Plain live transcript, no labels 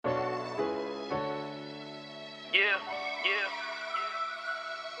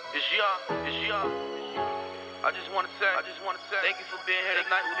It's young. I just wanna say, thank you for being here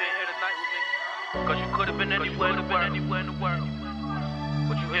tonight with me. Cause you could have been anywhere in the world.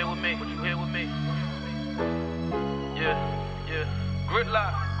 But you here with me. Yeah.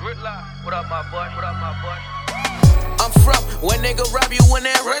 Gridlock. What up, my boy? I'm from where nigga rob you when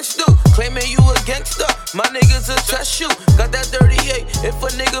that rent's due. Claiming you a gangster, my niggas will test you. Got that 38 if a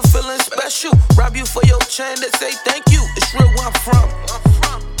nigga feeling special. Rob you for your chain, they say thank you. It's real where I'm from.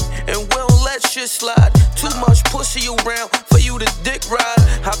 And we don't let shit slide. Too much pussy around for you to dick ride.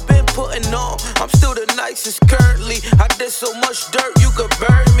 I've been putting on, I'm still the nicest currently. I did so much dirt, you could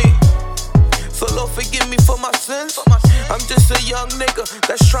bury me. So Lord forgive me for my sins. I'm just a young nigga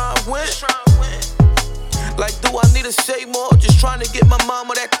that's trying to win. Like, do I need to say more? Just trying to get my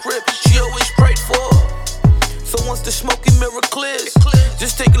mama that crib she always prayed for. So once the smoky mirror clears,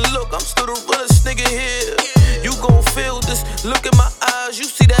 just take a look, I'm still the realest nigga here. You gon' feel this, look in my eyes, you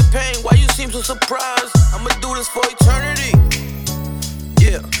see that pain, why you seem so surprised? I'ma do this for eternity.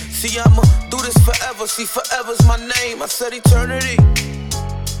 Yeah, see I'ma do this forever, see forever's my name, I said eternity.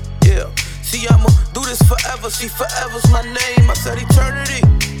 Yeah, see I'ma do this forever, see forever's my name, I said eternity.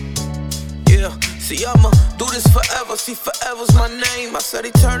 Yeah, see I'ma do this forever, see forever's my name, I said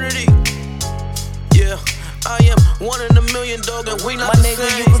eternity. Yeah, I am one in a million, dog, and we not my the nigga,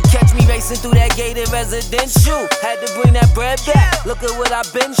 same. you could catch me racing through that gated residential. Had to bring that bread back, look at what I've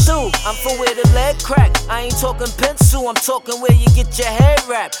been through. I'm from where the lead crack, I ain't talking pencil, I'm talking where you get your head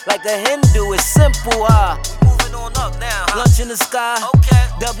wrapped. Like a Hindu, it's simple, Moving on up now, lunch in the sky, okay.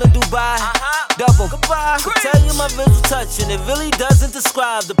 Dublin, Dubai, double, goodbye. Tell you my visual touching, it really doesn't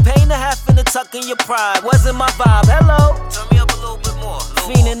describe the pain, the half and the tuck in your pride. Wasn't my vibe, hello. Turn me up a little bit more.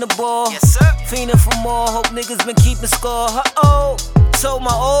 Fiending the ball, yes sir. Fiending for more, hope niggas been keeping score. Told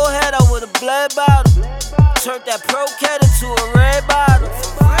my old head I would've bled about it. Turned that pro cat into a red bottle.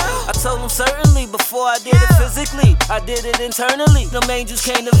 I told him certainly before I did it physically, I did it internally. Them angels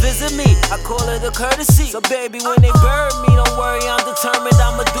came to visit me, I call it a courtesy. So baby, when they bury me, don't worry, I'm determined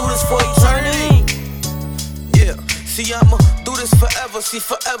I'ma do this for eternity. Yeah, see I'ma do this forever, see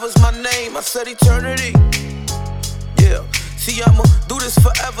forever's my name, I said eternity. Yeah, see I'ma do this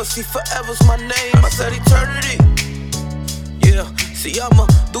forever, see forever's my name, I said eternity. Yeah, see I'ma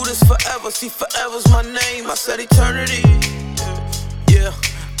do this forever, see forever's my name, I said eternity. Yeah,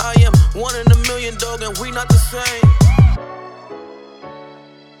 I am one in a million, dog, and we not the same.